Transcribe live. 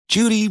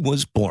Judy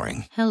was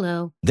boring.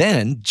 Hello.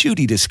 Then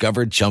Judy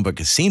discovered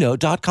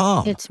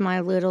ChumbaCasino.com. It's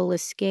my little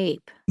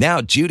escape. Now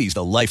Judy's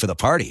the life of the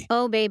party.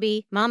 Oh,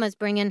 baby, mama's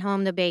bringing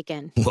home the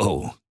bacon.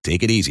 Whoa,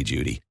 take it easy,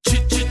 Judy.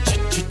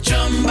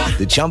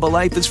 The Chumba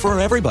life is for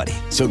everybody.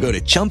 So go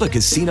to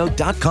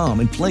ChumbaCasino.com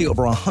and play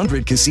over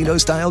 100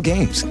 casino-style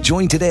games.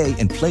 Join today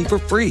and play for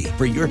free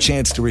for your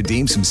chance to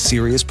redeem some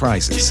serious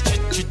prizes.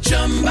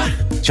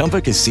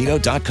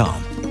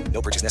 ChumbaCasino.com.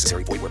 No purchase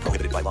necessary. Void where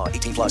prohibited by law.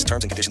 18 plus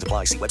terms and conditions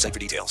apply. See website for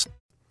details.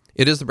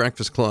 It is the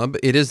Breakfast Club.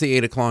 It is the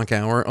 8 o'clock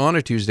hour on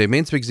a Tuesday.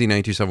 Maine's Big Z,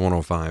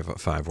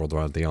 927-1055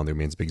 worldwide, the all-new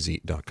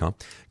mainsbigz.com.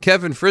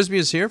 Kevin Frisbie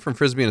is here from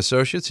Frisbie &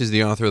 Associates. He's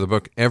the author of the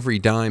book Every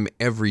Dime,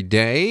 Every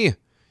Day.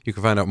 You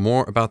can find out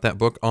more about that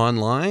book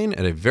online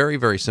at a very,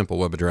 very simple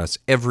web address,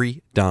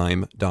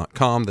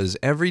 everydime.com. That is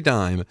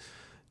everydime.com.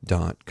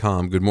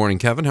 Good morning,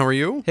 Kevin. How are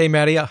you? Hey,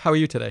 Maddie. How are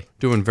you today?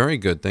 Doing very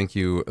good. Thank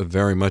you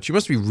very much. You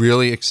must be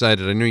really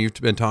excited. I know you've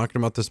been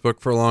talking about this book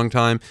for a long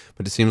time,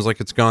 but it seems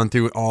like it's gone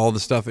through all the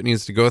stuff it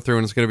needs to go through,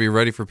 and it's going to be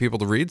ready for people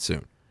to read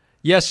soon.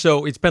 Yes,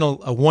 so it's been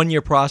a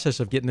one-year process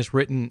of getting this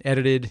written,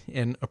 edited,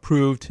 and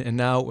approved, and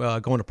now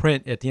going to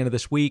print at the end of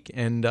this week.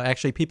 And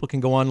actually, people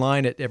can go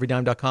online at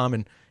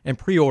everydime.com and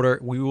pre-order.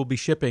 We will be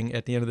shipping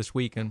at the end of this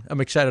week, and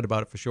I'm excited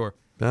about it for sure.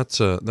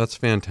 That's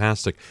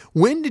fantastic.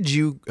 When did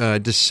you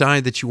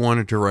decide that you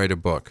wanted to write a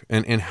book,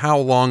 and how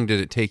long did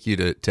it take you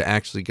to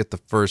actually get the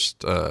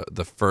first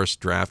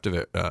draft of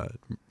it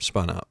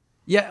spun up?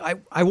 Yeah,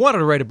 I wanted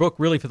to write a book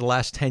really for the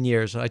last 10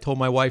 years. I told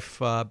my wife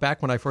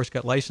back when I first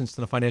got licensed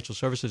in the financial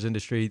services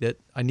industry that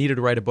I needed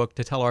to write a book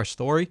to tell our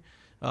story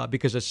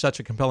because it's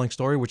such a compelling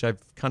story, which I've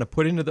kind of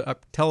put into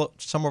tell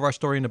some of our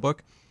story in the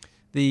book.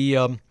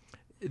 The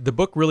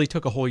book really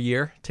took a whole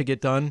year to get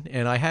done,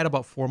 and I had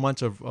about 4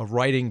 months of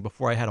writing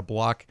before I had a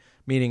block,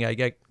 meaning I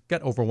got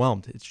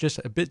overwhelmed.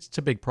 It's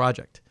a big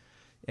project.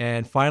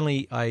 And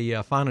finally,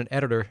 I found an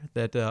editor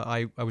that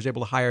I was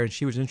able to hire, and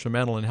she was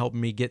instrumental in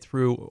helping me get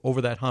through over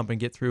that hump and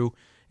get through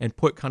and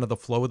put kind of the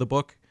flow of the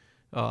book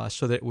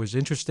so that it was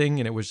interesting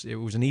and it was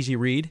an easy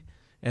read.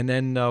 And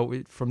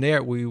then from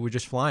there, we were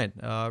just flying.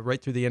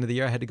 Right through the end of the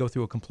year, I had to go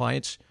through a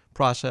compliance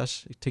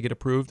process to get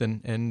approved,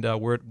 and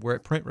we're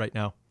at print right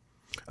now.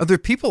 Are there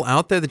people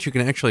out there that you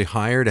can actually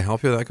hire to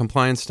help you with that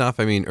compliance stuff?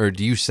 I mean, or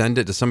do you send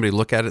it to somebody,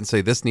 look at it and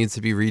say, this needs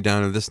to be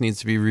redone or this needs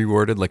to be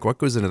reworded? Like, what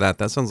goes into that?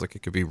 That sounds like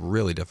it could be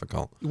really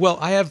difficult. Well,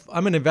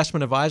 I'm an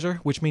investment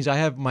advisor, which means I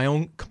have my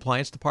own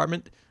compliance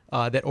department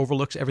that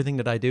overlooks everything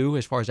that I do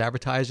as far as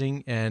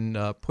advertising and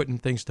putting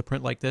things to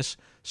print like this.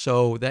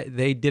 So that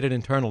they did it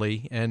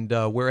internally, and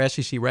we're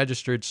SEC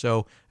registered.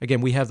 So again,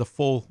 we have the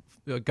full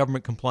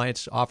government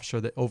compliance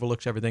officer that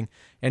overlooks everything.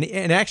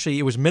 And actually,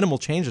 it was minimal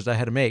changes I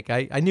had to make.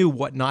 I knew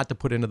what not to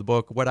put into the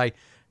book, what I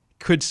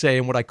could say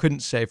and what I couldn't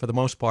say for the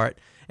most part.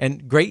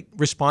 And great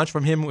response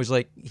from him was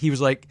like,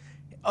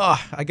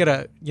 I got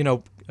to,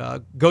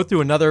 go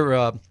through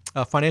another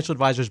financial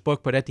advisor's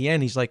book. But at the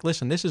end, he's like,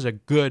 listen, this is a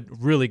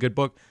really good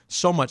book,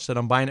 so much that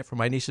I'm buying it for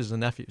my nieces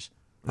and nephews.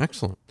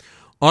 Excellent.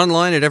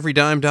 Online at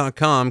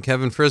everydime.com,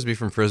 Kevin Frisbie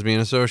from Frisbie &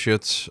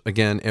 Associates.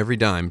 Again,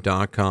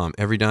 everydime.com.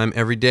 Every Dime,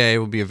 Every Day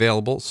will be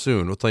available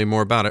soon. We'll tell you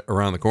more about it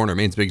around the corner.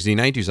 Maine's Big Z,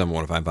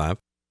 927-1055.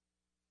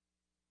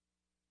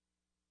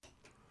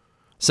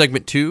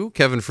 Segment 2,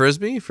 Kevin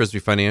Frisbie, Frisbie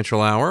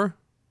Financial Hour.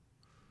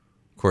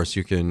 Of course,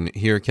 you can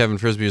hear Kevin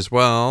Frisbie as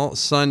well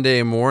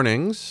Sunday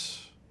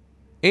mornings,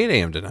 8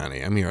 a.m. to 9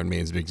 a.m. here on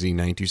Maine's Big Z,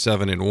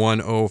 927 and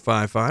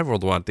 1055.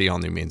 Worldwide, the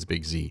all-new Maine's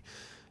Big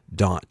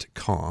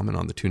Z.com and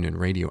on the TuneIn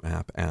Radio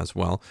app as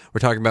well. We're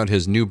talking about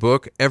his new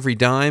book, Every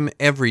Dime,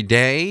 Every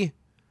Day.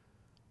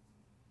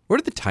 Where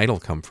did the title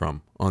come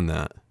from on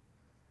that?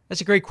 That's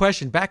a great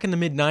question. Back in the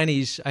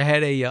mid-'90s, I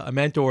had a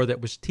mentor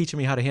that was teaching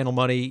me how to handle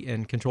money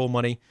and control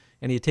money,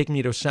 and he had taken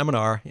me to a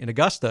seminar in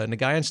Augusta, and the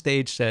guy on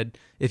stage said,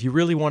 if you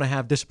really want to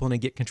have discipline and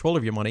get control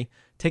of your money,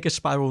 take a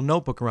spiral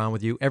notebook around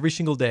with you every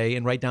single day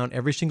and write down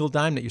every single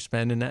dime that you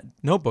spend in that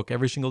notebook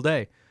every single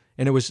day.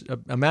 And it was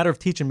a matter of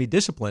teaching me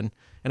discipline.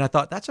 And I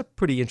thought, that's a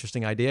pretty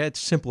interesting idea. It's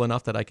simple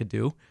enough that I could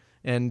do.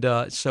 And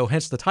so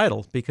hence the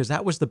title, because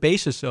that was the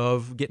basis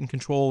of getting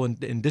control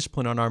and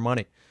discipline on our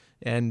money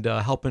and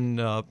helping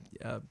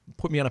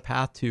put me on a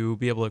path to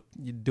be able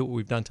to do what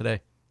we've done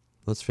today.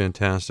 That's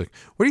fantastic.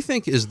 What do you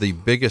think is the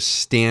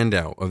biggest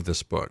standout of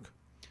this book?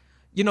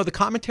 The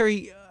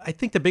commentary, I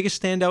think the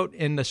biggest standout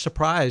and the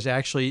surprise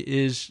actually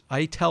is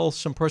I tell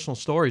some personal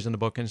stories in the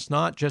book. And it's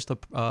not just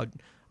a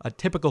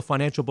typical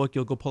financial book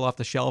you'll go pull off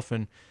the shelf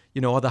and,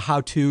 all the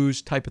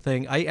how-tos type of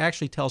thing. I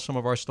actually tell some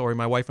of our story,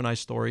 my wife and I's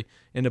story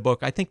in the book.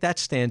 I think that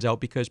stands out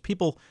because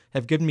people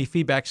have given me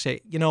feedback, say,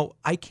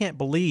 I can't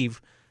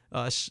believe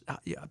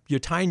you're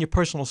tying your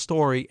personal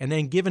story and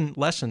then giving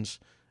lessons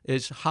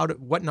is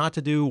what not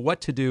to do,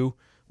 what to do,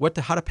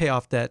 how to pay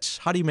off debts,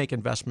 how do you make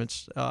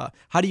investments,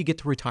 how do you get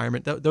to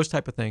retirement, those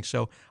type of things.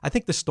 So I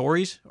think the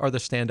stories are the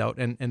standout,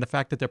 and the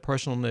fact that they're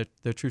personal and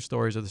they're true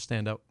stories are the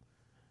standout.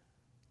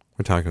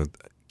 We're talking with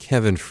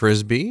Kevin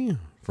Frisbie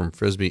from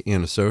Frisbie &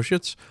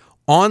 Associates.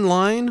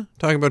 Online,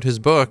 talking about his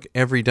book,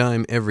 Every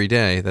Dime, Every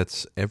Day.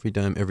 That's Every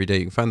Dime, Every Day.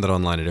 You can find that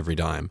online at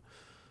everydime.com.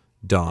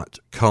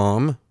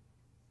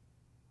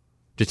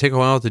 Did it take a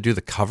while to do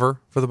the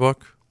cover for the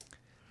book?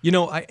 You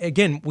know,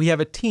 we have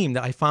a team.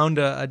 I found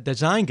a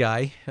design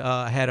guy.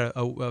 I had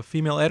a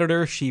female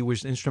editor. She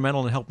was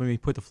instrumental in helping me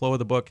put the flow of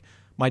the book.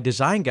 My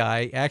design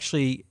guy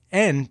actually,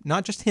 and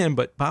not just him,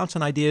 but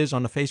bouncing ideas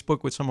on the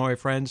Facebook with some of my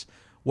friends,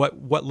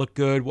 what looked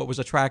good, what was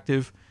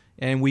attractive,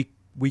 and we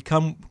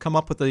come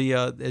up with the,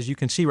 as you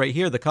can see right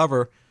here, the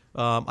cover.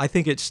 I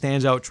think it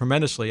stands out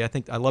tremendously. I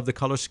love the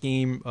color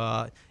scheme.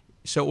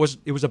 So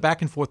it was a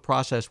back and forth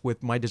process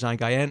with my design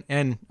guy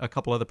and a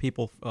couple other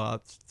people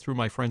through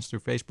my friends through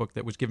Facebook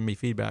that was giving me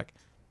feedback.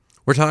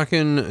 We're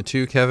talking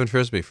to Kevin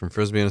Frisbie from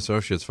Frisbie &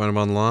 Associates. Find him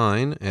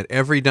online at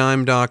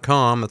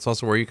everydime.com. That's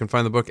also where you can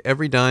find the book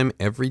Every Dime,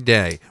 Every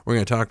Day. We're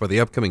going to talk about the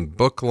upcoming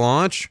book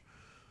launch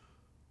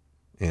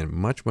and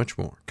much, much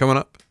more coming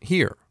up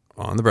here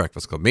on The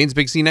Breakfast Club. Maine's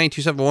Big C,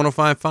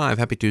 927-1055.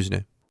 Happy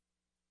Tuesday.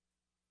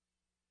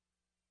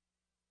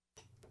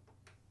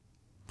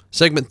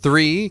 Segment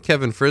 3,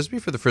 Kevin Frisbie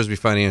for the Frisbie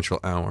Financial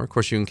Hour. Of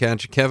course, you can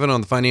catch Kevin on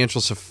the Financial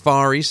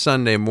Safari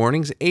Sunday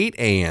mornings, 8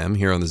 a.m.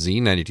 here on the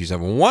Z,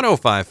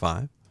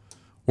 927-1055.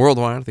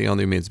 Worldwide at the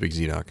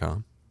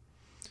allnewmainsbigz.com.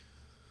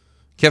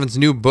 Kevin's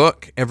new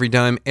book, Every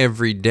Dime,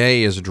 Every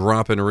Day, is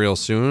dropping real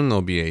soon.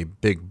 There'll be a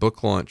big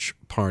book launch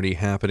party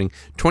happening.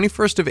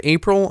 21st of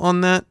April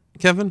on that,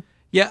 Kevin?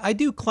 Yeah, I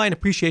do client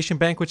appreciation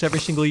banquets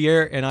every single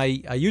year, and I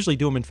usually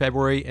do them in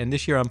February. And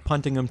this year I'm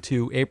punting them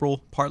to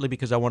April, partly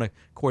because I want to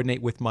coordinate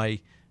with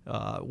my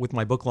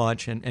book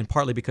launch, and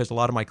partly because a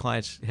lot of my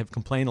clients have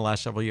complained the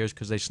last several years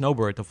because they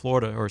snowbird to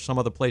Florida or some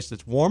other place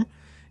that's warm,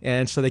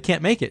 and so they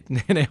can't make it.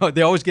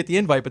 They always get the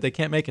invite, but they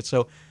can't make it.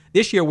 So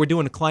this year we're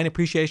doing a client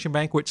appreciation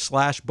banquet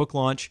 / book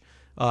launch.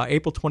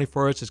 April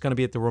 21st. It's going to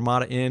be at the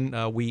Ramada Inn.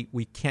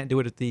 We can't do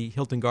it at the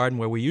Hilton Garden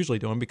where we usually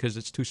do them because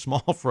it's too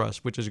small for us,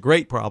 which is a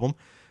great problem.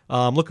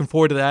 I'm looking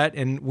forward to that.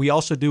 And we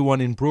also do one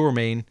in Brewer,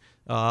 Maine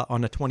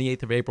on the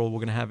 28th of April. We're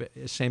going to have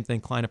the same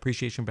thing, client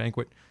appreciation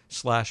banquet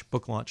 /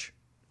 book launch.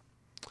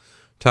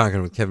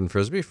 Talking with Kevin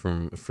Frisbie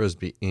from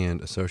Frisbie &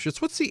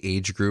 Associates. What's the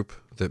age group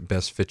that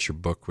best fits your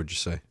book, would you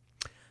say?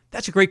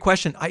 That's a great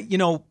question.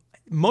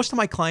 Most of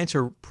my clients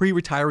are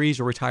pre-retirees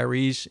or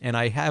retirees, and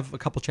I have a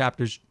couple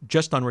chapters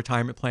just on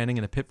retirement planning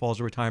and the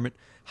pitfalls of retirement.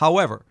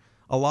 However,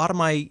 a lot of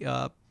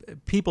my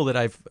people that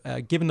I've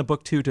given the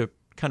book to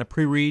kind of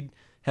pre-read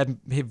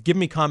have given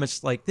me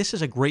comments like, this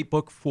is a great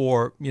book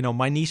for,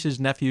 my nieces,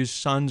 nephews,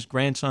 sons,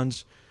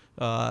 grandsons,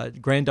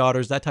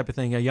 granddaughters, that type of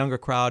thing, a younger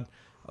crowd,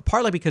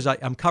 partly because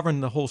I'm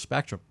covering the whole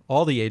spectrum,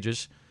 all the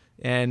ages,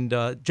 and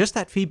just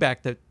that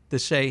feedback to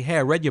say, hey,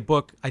 I read your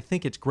book, I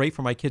think it's great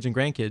for my kids and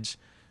grandkids,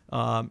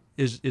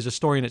 is a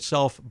story in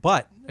itself.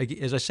 But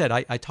as I said,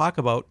 I talk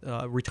about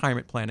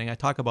retirement planning. I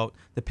talk about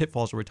the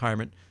pitfalls of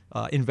retirement,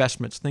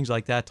 investments, things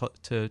like that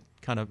to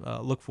kind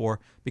of look for,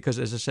 because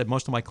as I said,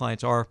 most of my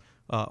clients are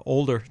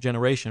older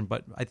generation,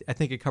 but I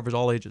think it covers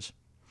all ages.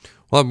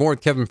 We'll have more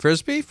with Kevin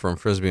Frisbie from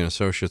Frisbie &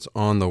 Associates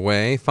on the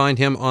way. Find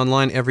him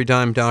online,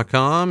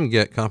 everydime.com.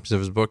 Get copies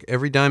of his book,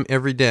 Every Dime,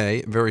 Every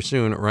Day, very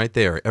soon, right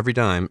there,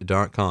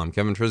 everydime.com.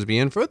 Kevin Frisbie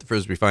in for the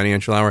Frisbie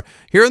Financial Hour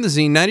here on the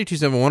Z,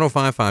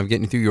 927-1055,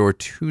 getting you through your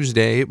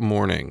Tuesday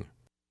morning.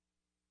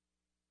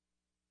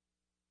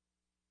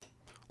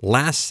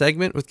 Last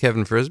segment with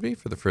Kevin Frisbie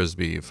for the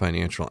Frisbie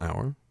Financial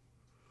Hour.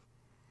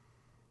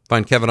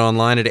 Find Kevin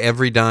online at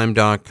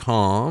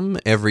everydime.com.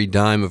 Every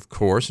Dime, of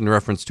course, in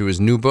reference to his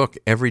new book,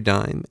 Every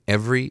Dime,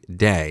 Every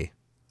Day.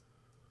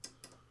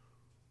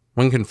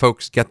 When can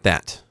folks get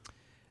that?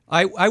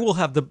 I will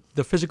have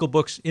the physical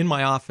books in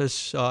my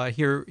office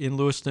here in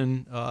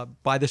Lewiston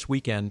by this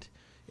weekend.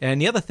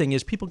 And the other thing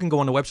is people can go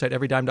on the website,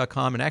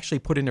 everydime.com, and actually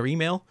put in their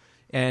email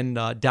and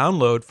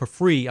download for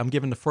free. I'm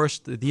giving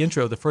the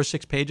intro, the first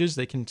 6 pages.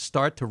 They can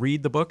start to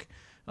read the book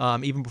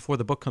even before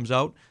the book comes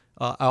out.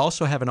 I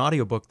also have an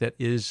audiobook that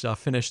is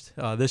finished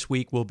this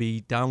week, will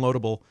be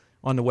downloadable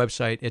on the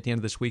website at the end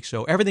of this week.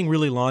 So everything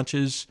really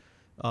launches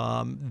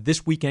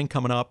this weekend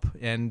coming up,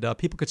 and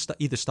people could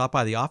either stop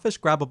by the office,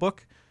 grab a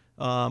book,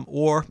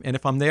 and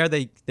if I'm there,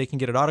 they can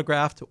get it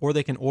autographed, or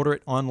they can order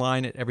it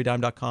online at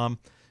everydime.com,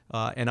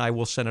 and I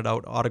will send it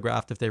out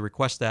autographed if they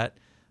request that.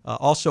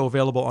 Also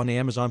available on the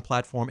Amazon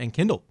platform and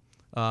Kindle,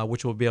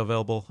 which will be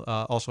available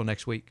also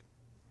next week.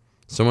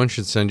 Someone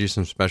should send you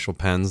some special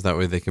pens. That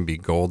way they can be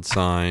gold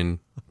signed,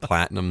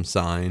 platinum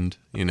signed,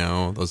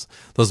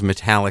 those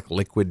metallic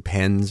liquid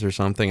pens or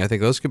something. I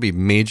think those could be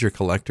major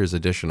collector's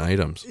edition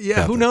items. Yeah,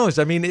 Kevin. Who knows?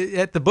 I mean,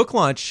 at the book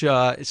launch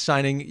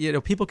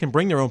signing, people can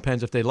bring their own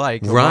pens if they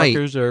like, or right,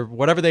 markers or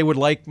whatever they would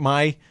like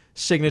my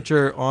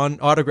signature on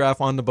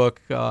autograph on the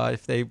book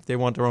if they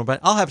want their own pen.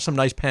 I'll have some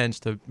nice pens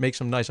to make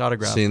some nice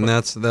autographs. See, and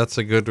that's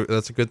a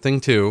good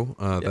thing too.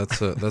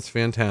 That's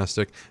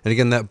fantastic. And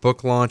again, that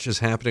book launch is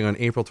happening on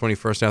April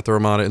 21st at the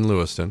Ramada in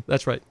Lewiston.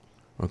 That's right.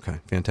 Okay,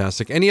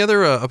 fantastic. Any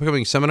other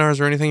upcoming seminars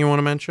or anything you want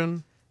to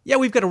mention? Yeah,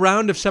 we've got a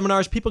round of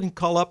seminars. People can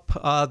call up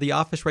the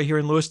office right here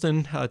in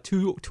Lewiston,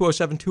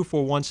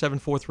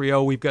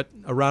 207-241-7430. We've got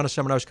a round of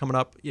seminars coming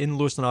up in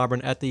Lewiston,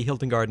 Auburn at the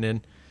Hilton Garden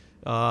Inn.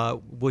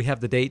 We have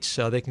the dates.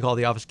 They can call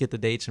the office, get the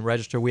dates, and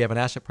register. We have an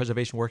asset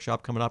preservation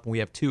workshop coming up, and we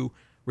have 2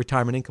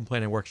 retirement income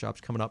planning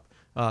workshops coming up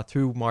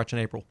through March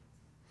and April.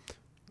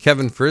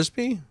 Kevin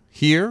Frisbie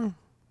here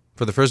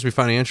for the Frisbie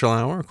Financial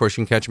Hour. Of course,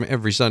 you can catch him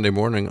every Sunday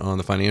morning on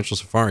the Financial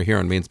Safari here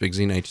on Maine's Big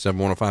Z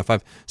 97.105.5.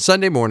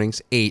 Sunday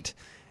mornings, 8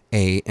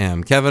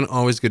 a.m. Kevin,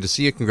 always good to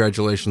see you.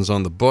 Congratulations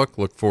on the book.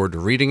 Look forward to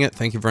reading it.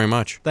 Thank you very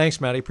much.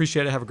 Thanks, Matty.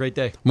 Appreciate it. Have a great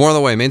day. More on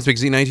the way. Maine's Big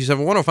Z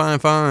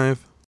 97.105.5.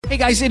 Hey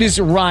guys, it is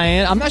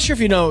Ryan. I'm not sure if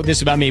you know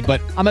this about me,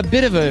 but I'm a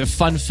bit of a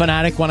fun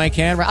fanatic when I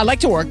can. I like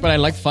to work, but I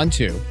like fun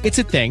too. It's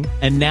a thing.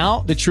 And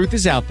now the truth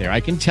is out there.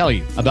 I can tell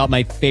you about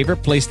my favorite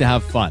place to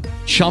have fun.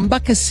 Chumba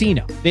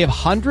Casino. They have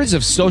hundreds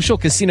of social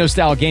casino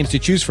style games to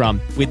choose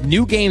from with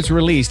new games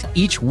released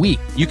each week.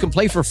 You can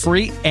play for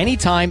free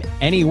anytime,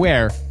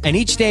 anywhere. And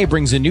each day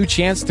brings a new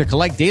chance to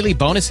collect daily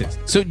bonuses.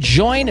 So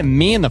join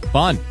me in the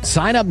fun.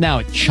 Sign up now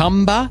at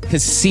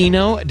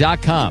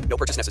ChumbaCasino.com. No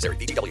purchase necessary.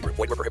 VGW Group.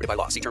 Void where prohibited by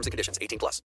law. See terms and conditions. 18+.